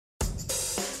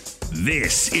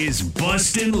This is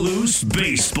Bustin' Loose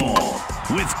Baseball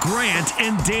with Grant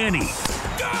and Danny.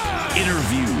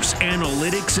 Interviews,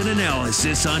 analytics, and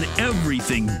analysis on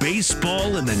everything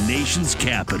baseball in the nation's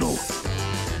capital.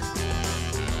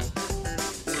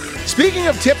 Speaking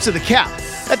of tips of the cap,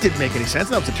 that didn't make any sense.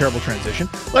 That was a terrible transition.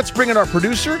 Let's bring in our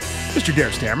producer, Mr.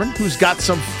 Darius Dameron, who's got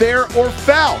some fair or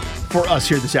foul for us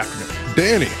here this afternoon.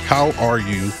 Danny, how are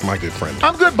you, my good friend?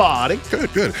 I'm good, buddy.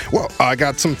 Good. Well, I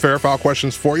got some fair foul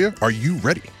questions for you. Are you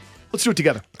ready? Let's do it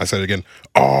together. I said it again.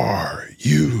 Are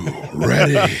you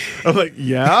ready? I'm like,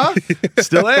 yeah,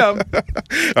 still am.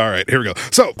 All right, here we go.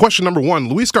 So, question number one,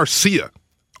 Luis Garcia.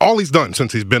 All he's done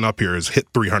since he's been up here is hit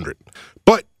 300.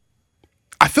 But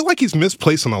I feel like he's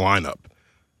misplaced in the lineup.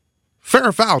 Fair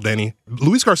or foul, Danny?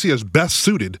 Luis Garcia is best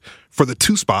suited for the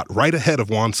 2 spot right ahead of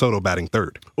Juan Soto batting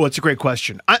third. Well, it's a great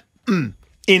question.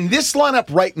 In this lineup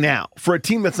right now, for a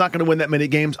team that's not going to win that many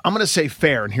games, I'm going to say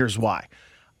fair, and here's why.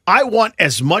 I want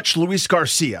as much Luis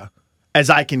Garcia as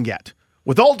I can get.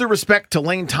 With all due respect to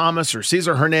Lane Thomas or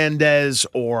Cesar Hernandez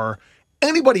or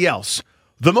anybody else,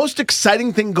 the most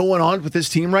exciting thing going on with this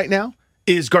team right now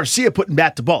is Garcia putting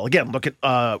bat to ball. Again, look at,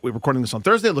 we're recording this on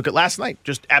Thursday, look at last night.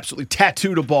 Just absolutely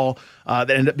tattooed a ball that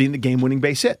ended up being the game-winning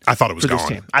base hit. I thought it was for this gone.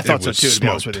 team. I thought so too, to be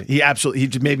honest with you.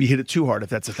 He maybe hit it too hard, if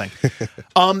that's the thing.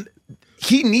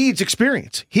 He needs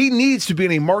experience. He needs to be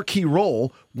in a marquee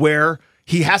role where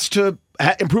he has to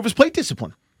improve his plate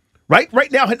discipline. Right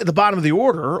now, hitting at the bottom of the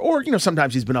order, or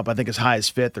sometimes he's been up, I think, as high as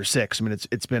 5th or 6th. I mean,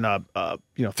 it's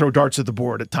been throw darts at the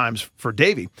board at times for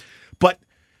Davey. But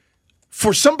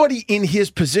for somebody in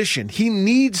his position, he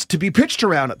needs to be pitched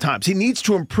around at times. He needs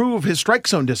to improve his strike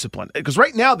zone discipline. Because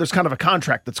right now, there's kind of a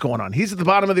contract that's going on. He's at the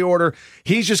bottom of the order.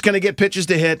 He's just going to get pitches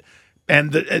to hit.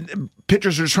 And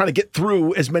pitchers are just trying to get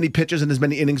through as many pitches and as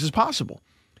many innings as possible.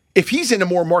 If he's in a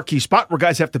more marquee spot where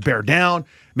guys have to bear down,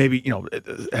 maybe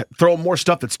throw more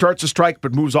stuff that starts a strike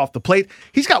but moves off the plate,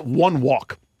 he's got 1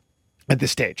 walk at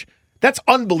this stage. That's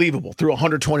unbelievable through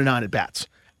 129 at bats.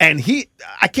 And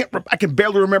I can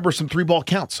barely remember some 3-ball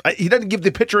counts. He doesn't give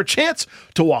the pitcher a chance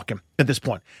to walk him at this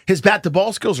point. His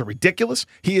bat-to-ball skills are ridiculous.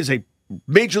 He is a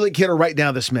major league hitter right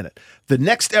now this minute. The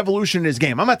next evolution in his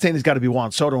game, I'm not saying he's got to be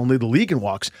Juan Soto and lead the league in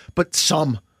walks, but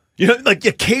some.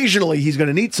 Occasionally he's going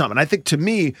to need some. And I think, to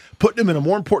me, putting him in a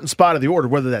more important spot of the order,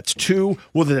 whether that's 2,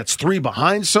 whether that's 3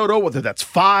 behind Soto, whether that's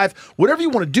 5, whatever you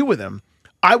want to do with him,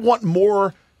 I want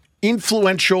more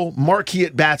influential marquee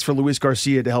at-bats for Luis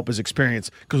Garcia to help his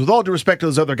experience. Because with all due respect to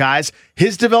those other guys,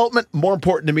 his development, more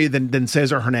important to me than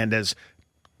Cesar Hernandez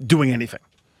doing anything.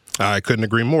 I couldn't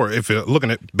agree more. If you're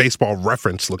looking at Baseball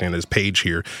Reference, looking at his page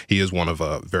here, he is one of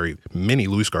very many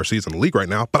Luis Garcias in the league right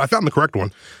now. But I found the correct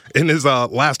one. In his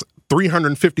last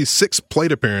 356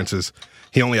 plate appearances,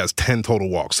 he only has 10 total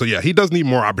walks. So, yeah, he does need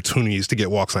more opportunities to get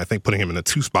walks, and I think putting him in the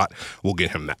 2 spot will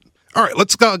get him that. All right,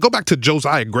 let's go back to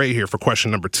Josiah Gray here for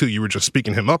question number 2. You were just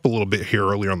speaking him up a little bit here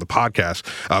earlier on the podcast.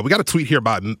 We got a tweet here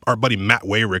by our buddy Matt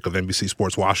Wayrick of NBC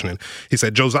Sports Washington. He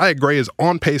said, Josiah Gray is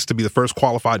on pace to be the first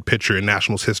qualified pitcher in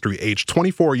Nationals history, age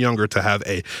 24 or younger, to have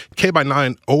a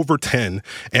K/9 over 10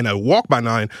 and a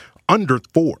walk/9 under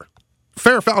 4.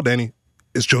 Fair or foul, Danny?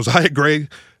 Is Josiah Gray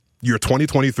your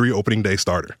 2023 opening day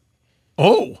starter?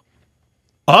 Oh,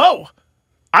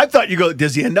 I thought you go,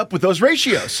 does he end up with those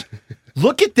ratios?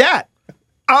 Look at that.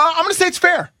 I'm going to say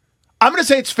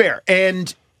it's fair.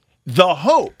 And the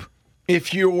hope,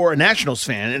 if you're a Nationals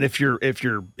fan, and if you're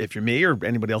me or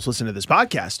anybody else listening to this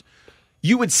podcast,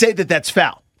 you would say that that's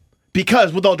foul.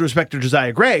 Because with all due respect to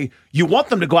Josiah Gray, you want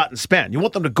them to go out and spend. You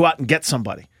want them to go out and get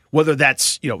somebody. Whether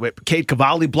that's, Cade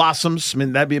Cavalli blossoms, I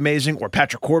mean, that'd be amazing, or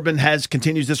Patrick Corbin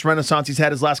continues this renaissance he's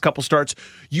had his last couple starts.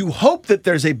 You hope that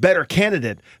there's a better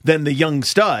candidate than the young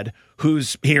stud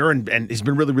who's here and he's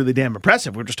been really, really damn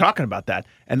impressive. We were just talking about that.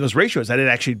 And those ratios, I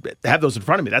didn't actually have those in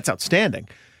front of me. That's outstanding.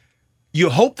 You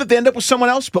hope that they end up with someone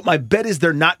else, but my bet is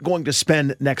they're not going to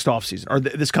spend next offseason or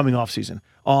this coming offseason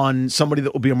on somebody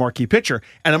that will be a marquee pitcher.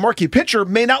 And a marquee pitcher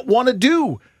may not want to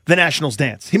do the Nationals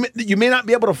dance. You may not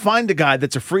be able to find a guy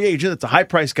that's a free agent, that's a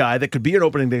high-priced guy, that could be an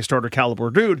opening day starter caliber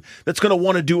dude, that's going to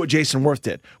want to do what Jason Worth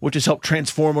did, which is help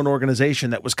transform an organization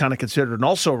that was kind of considered and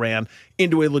also ran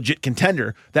into a legit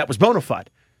contender that was bona fide.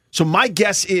 So my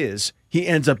guess is he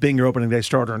ends up being your opening day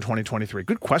starter in 2023.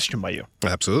 Good question by you.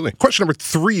 Absolutely. Question number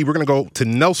 3, we're going to go to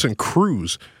Nelson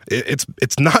Cruz. It's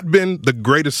not been the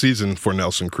greatest season for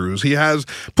Nelson Cruz. He has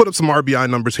put up some RBI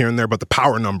numbers here and there, but the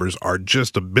power numbers are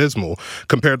just abysmal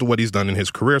compared to what he's done in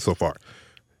his career so far.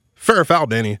 Fair or foul,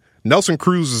 Danny? Nelson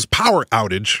Cruz's power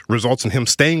outage results in him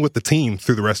staying with the team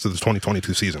through the rest of the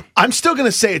 2022 season. I'm still going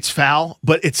to say it's foul,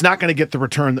 but it's not going to get the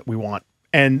return that we want.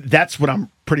 And that's what I'm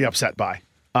pretty upset by.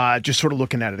 just sort of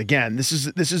looking at it again. This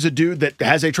is a dude that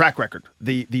has a track record.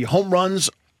 The home runs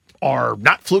are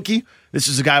not fluky. This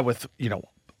is a guy with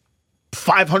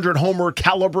 500 homer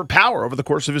caliber power over the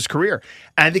course of his career.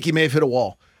 And I think he may have hit a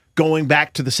wall. Going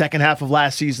back to the second half of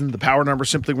last season, the power numbers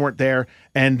simply weren't there.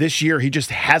 And this year, he just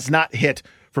has not hit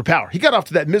for power. He got off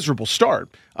to that miserable start,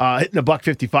 hitting a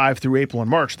 $155 through April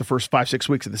and March, the first 5-6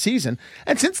 weeks of the season.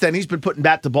 And since then, he's been putting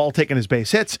bat to ball, taking his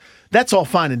base hits. That's all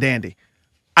fine and dandy.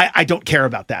 I don't care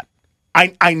about that.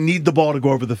 I need the ball to go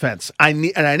over the fence. I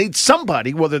need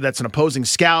somebody, whether that's an opposing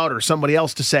scout or somebody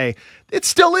else, to say, it's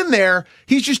still in there.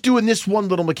 He's just doing this one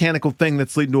little mechanical thing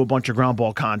that's leading to a bunch of ground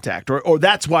ball contact. Or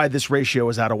that's why this ratio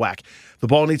is out of whack. The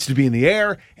ball needs to be in the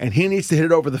air, and he needs to hit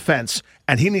it over the fence,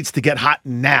 and he needs to get hot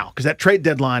now, because that trade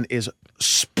deadline is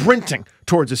sprinting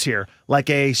towards us here like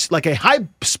a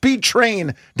high-speed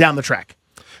train down the track.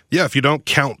 Yeah, if you don't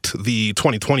count the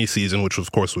 2020 season, which of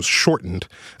course was shortened,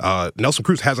 Nelson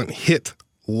Cruz hasn't hit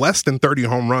less than 30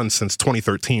 home runs since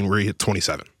 2013, where he hit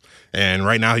 27. And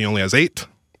right now he only has 8.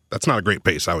 That's not a great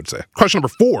pace, I would say. Question number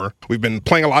 4. We've been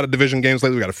playing a lot of division games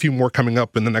lately. We've got a few more coming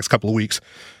up in the next couple of weeks.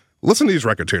 Listen to these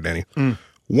records here, Danny.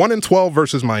 1-12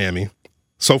 versus Miami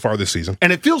so far this season.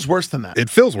 And it feels worse than that. It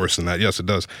feels worse than that. Yes, it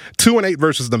does. 2-8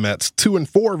 versus the Mets.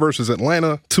 2-4 versus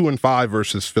Atlanta. 2-5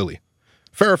 versus Philly.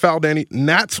 Fair or foul, Danny,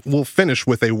 Nats will finish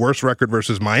with a worse record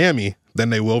versus Miami than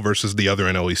they will versus the other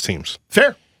NL East teams.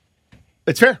 Fair.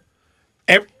 It's fair.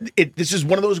 This is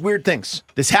one of those weird things.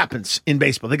 This happens in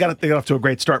baseball. They got off to a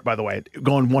great start, by the way,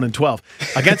 going 1-12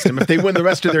 against them. If they win the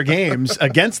rest of their games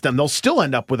against them, they'll still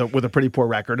end up with a pretty poor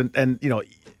record. And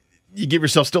you give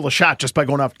yourself still a shot just by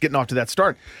getting off to that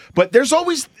start. But there's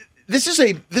always this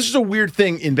is a weird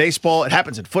thing in baseball. It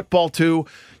happens in football too.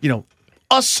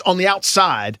 Us on the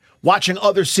outside watching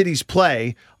other cities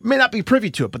play may not be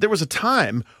privy to it, but there was a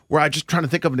time where I just trying to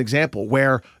think of an example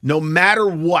where no matter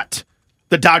what,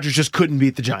 the Dodgers just couldn't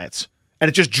beat the Giants. And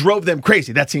it just drove them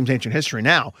crazy. That seems ancient history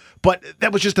now, but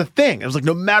that was just a thing. It was like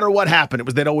no matter what happened,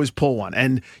 they'd always pull one.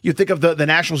 And you think of the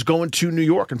Nationals going to New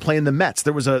York and playing the Mets.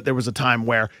 There was a time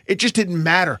where it just didn't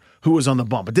matter who was on the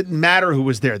bump. It didn't matter who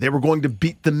was there. They were going to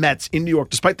beat the Mets in New York,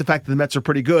 despite the fact that the Mets are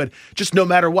pretty good, just no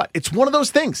matter what. It's one of those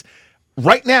things.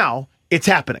 Right now, it's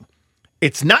happening.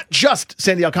 It's not just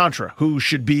Sandy Alcantara, who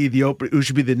should be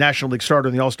the National League starter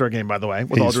in the All-Star game, by the way,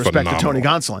 with all due respect to Tony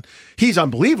Gonsolin. He's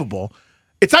unbelievable.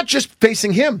 It's not just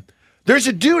facing him. There's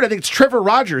a dude, I think it's Trevor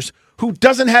Rogers, who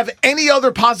doesn't have any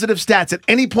other positive stats at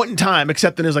any point in time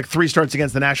except in his 3 starts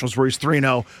against the Nationals where he's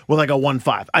 3-0 with a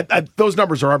 1.5. Those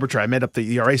numbers are arbitrary. I made up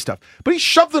the ERA stuff. But he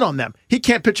shoved it on them. He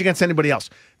can't pitch against anybody else.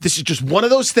 This is just one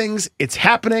of those things. It's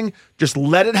happening. Just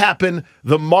let it happen.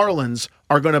 The Marlins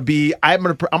are going to be, I'm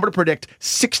going to predict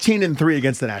 16-3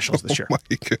 against the Nationals this year. Oh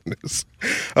my goodness.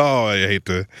 Oh, I hate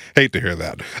to hear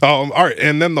that. All right,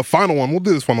 and then the final one, we'll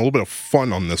do this one, a little bit of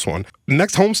fun on this one.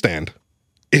 Next homestand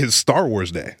is Star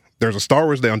Wars Day. There's a Star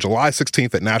Wars Day on July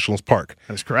 16th at Nationals Park.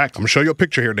 That is correct. I'm going to show you a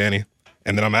picture here, Danny,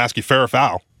 and then I'm going to ask you fair or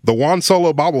foul. The Juan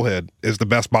Solo bobblehead is the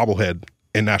best bobblehead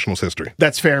in Nationals history.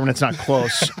 That's fair, and it's not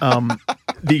close.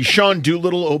 The Sean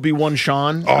Doolittle Obi-Wan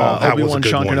Sean, Obi-Wan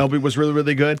Sean Kenobi was really,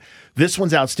 really good. This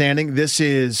one's outstanding. This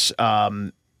is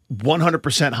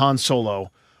 100% Han Solo.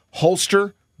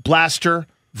 Holster, blaster,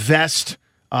 vest,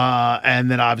 and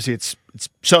then obviously it's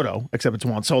Soto, except it's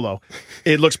Juan Solo.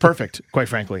 It looks perfect, quite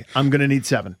frankly. I'm going to need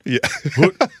 7. Yeah.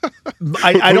 Who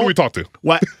do we talk to?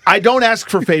 I don't ask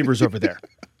for favors over there,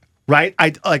 right?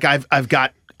 I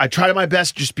try my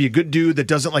best just be a good dude that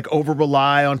doesn't over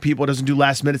rely on people, doesn't do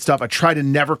last minute stuff. I try to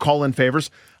never call in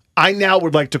favors. I now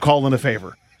would like to call in a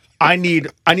favor. I need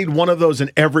one of those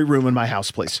in every room in my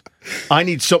house, please.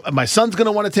 My son's going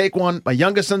to want to take one. My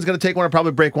youngest son's going to take one. I'll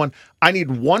probably break one. I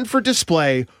need one for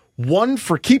display, one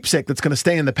for keepsake that's going to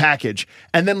stay in the package,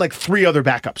 and then 3 other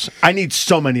backups. I need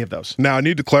so many of those. Now, I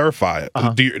need to clarify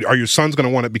it. Are your sons going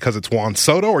to want it because it's Juan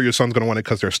Soto, or your sons going to want it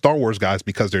because they're Star Wars guys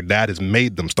because their dad has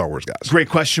made them Star Wars guys? Great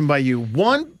question by you.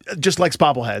 One just likes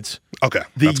bobbleheads. Okay.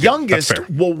 The youngest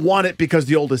will want it because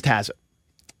the oldest has it.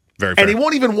 Very fair. And he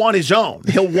won't even want his own.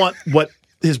 He'll want what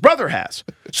his brother has.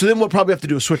 So then we'll probably have to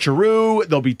do a switcheroo.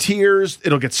 There'll be tears.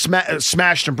 It'll get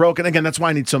smashed and broken. Again, that's why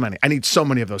I need so many. I need so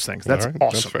many of those things. That's awesome.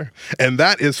 That's fair. And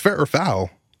that is fair or foul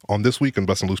on This Week in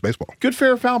Bustin' Loose Baseball. Good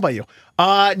fair or foul by you.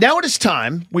 Now it is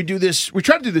time. We do this. We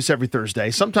try to do this every Thursday.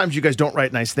 Sometimes you guys don't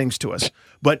write nice things to us,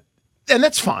 and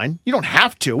that's fine. You don't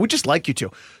have to. We just like you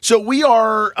to. So we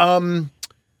are,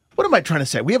 what am I trying to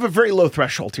say? We have a very low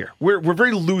threshold here. We're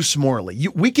very loose morally.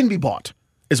 We can be bought,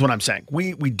 is what I'm saying.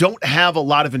 We don't have a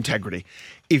lot of integrity.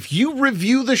 If you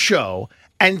review the show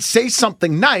and say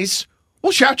something nice,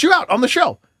 we'll shout you out on the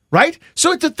show, right?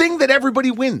 So it's a thing that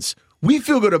everybody wins. we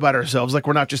feel good about ourselves, like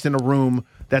we're not just in a room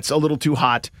that's a little too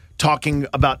hot talking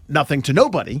about nothing to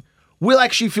nobody. We'll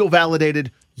actually feel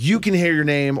validated. You can hear your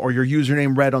name or your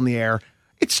username read on the air.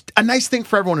 It's a nice thing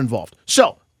for everyone involved.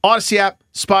 So, Odyssey app,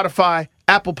 Spotify,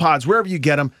 Apple Pods, wherever you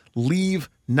get them, leave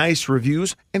nice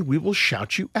reviews, and we will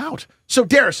shout you out. So,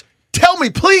 Darius, tell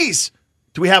me, please,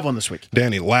 do we have one this week?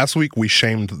 Danny, last week we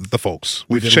shamed the folks.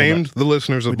 We've shamed the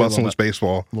listeners of Bustin' Loose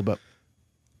Baseball. A little bit.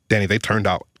 Danny, they turned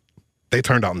out in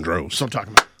droves. That's what I'm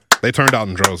talking about. They turned out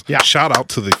in droves. Yeah. Shout out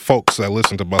to the folks that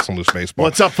listen to Bustin' Loose Baseball.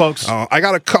 What's up, folks? I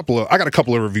got a couple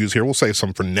of reviews here. We'll save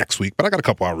some for next week, but I got a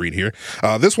couple I'll read here.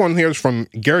 This one here is from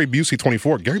Gary Busey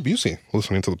 24. Gary Busey,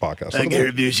 listening to the podcast.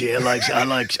 Gary Busey,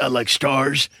 I like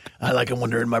stars. I like them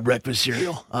when they're in my breakfast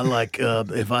cereal. I like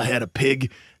if I had a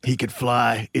pig, he could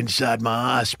fly inside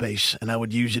my eye space, and I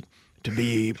would use it to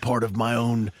be part of my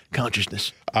own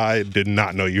consciousness. I did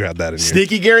not know you had that in you.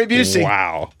 Sneaky Gary Busey.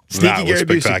 Wow. Sneaky that Gary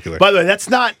was spectacular. Busey. By the way, that's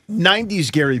not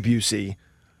 90s Gary Busey,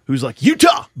 who's like,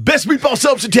 Utah, best meatball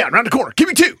subs in town, around the corner, give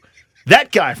me 2.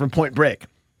 That guy from Point Break.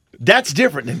 That's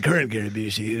different than current Gary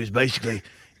Busey, who's basically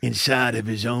inside of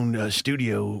his own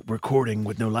studio recording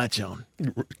with no lights on.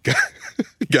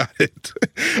 Got it.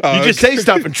 You just say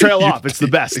stuff and trail off. It's the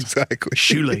best. Exactly.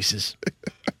 Shoelaces.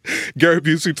 Gary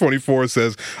Busey 24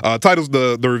 says, titles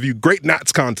the review, Great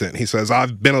Nats content. He says,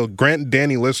 I've been a Grant and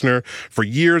Danny listener for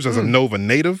years as a Nova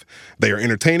native. They are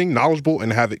entertaining, knowledgeable,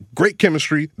 and have great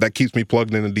chemistry that keeps me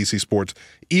plugged into DC sports,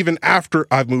 even after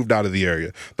I've moved out of the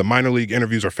area. The minor league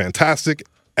interviews are fantastic,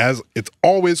 as it's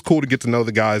always cool to get to know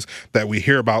the guys that we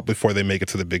hear about before they make it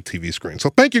to the big TV screen. So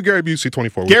thank you, Gary Busey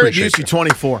 24. Gary Busey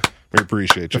 24. We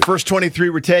appreciate you. The first 23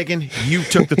 were taken. You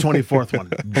took the 24th one.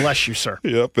 Bless you, sir.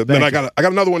 Yep. And then I got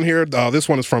another one here. This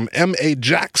one is from M.A.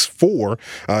 Jax 4.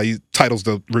 He titles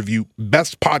the review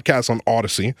Best Podcast on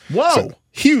Odyssey. Whoa. So,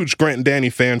 huge Grant and Danny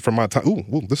fan from my time. Ooh,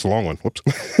 this is a long one. Whoops.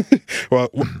 well,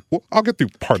 I'll get through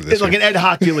part of this. It's like an Ed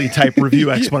Hockley type review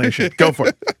explanation. Go for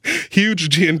it. Huge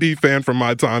G&D fan from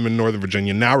my time in Northern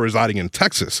Virginia, now residing in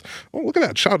Texas. Oh, look at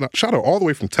that. Shout out all the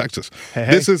way from Texas. Hey.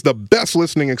 This is the best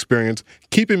listening experience,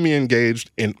 keeping me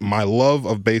engaged in my love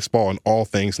of baseball and all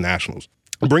things Nationals.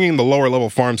 Bringing the lower level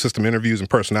farm system interviews and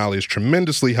personalities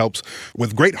tremendously helps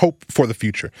with great hope for the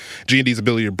future. G&D's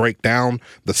ability to break down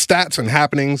the stats and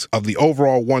happenings of the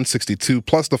overall 162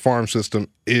 plus the farm system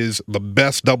is the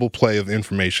best double play of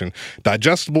information,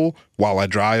 digestible while I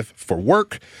drive for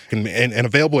work and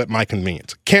available at my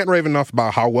convenience. Can't rave enough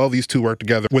about how well these two work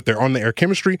together with their on-the-air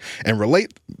chemistry and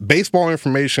relate baseball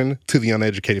information to the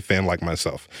uneducated fan like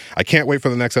myself. I can't wait for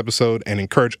the next episode and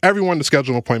encourage everyone to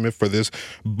schedule an appointment for this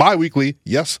bi-weekly,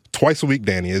 yes, twice a week,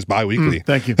 Danny, is bi-weekly.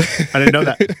 Thank you. I didn't know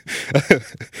that.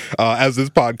 As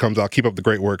this pod comes out, keep up the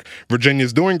great work.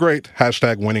 Virginia's doing great.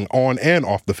 # winning on and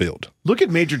off the field. Look at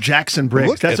Major Jackson Briggs.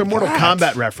 Look That's at a Mortal that.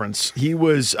 Kombat reference. He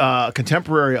was a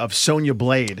contemporary of Sonya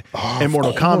Blade in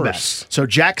Mortal Kombat. So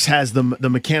Jax has the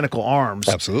mechanical arms.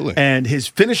 Absolutely. And his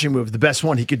finishing move, the best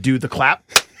one, he could do the clap.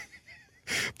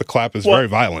 The clap is very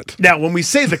violent. Now, when we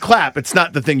say the clap, it's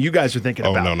not the thing you guys are thinking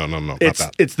about. No, not It's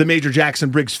that. it's the Major Jackson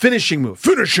Briggs finishing move.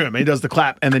 Finish him. And he does the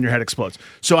clap, and then your head explodes.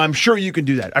 So I'm sure you can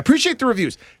do that. I appreciate the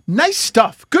reviews. Nice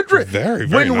stuff. Good. Very,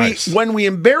 very nice. When we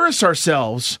embarrass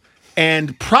ourselves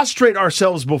and prostrate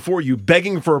ourselves before you,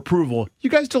 begging for approval, you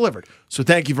guys delivered. So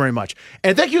thank you very much.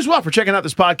 And thank you as well for checking out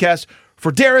this podcast.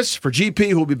 For Darius, for GP,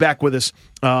 who will be back with us,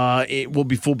 it will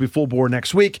be full bore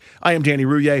next week. I am Danny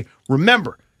Rouillet.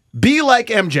 Remember, be like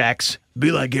MJax,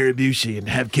 be like Gary Busey, and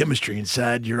have chemistry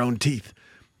inside your own teeth.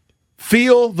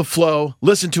 Feel the flow.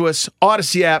 Listen to us.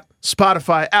 Odyssey app,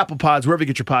 Spotify, Apple Pods, wherever you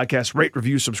get your podcasts. Rate,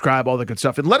 review, subscribe, all that good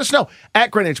stuff. And let us know at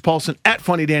Grant H. Paulson, at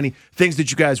Funny Danny, things that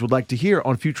you guys would like to hear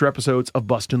on future episodes of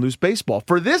Bustin' Loose Baseball.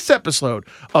 For this episode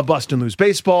of Bustin' Loose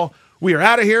Baseball, we are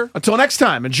out of here. Until next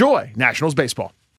time, enjoy Nationals baseball.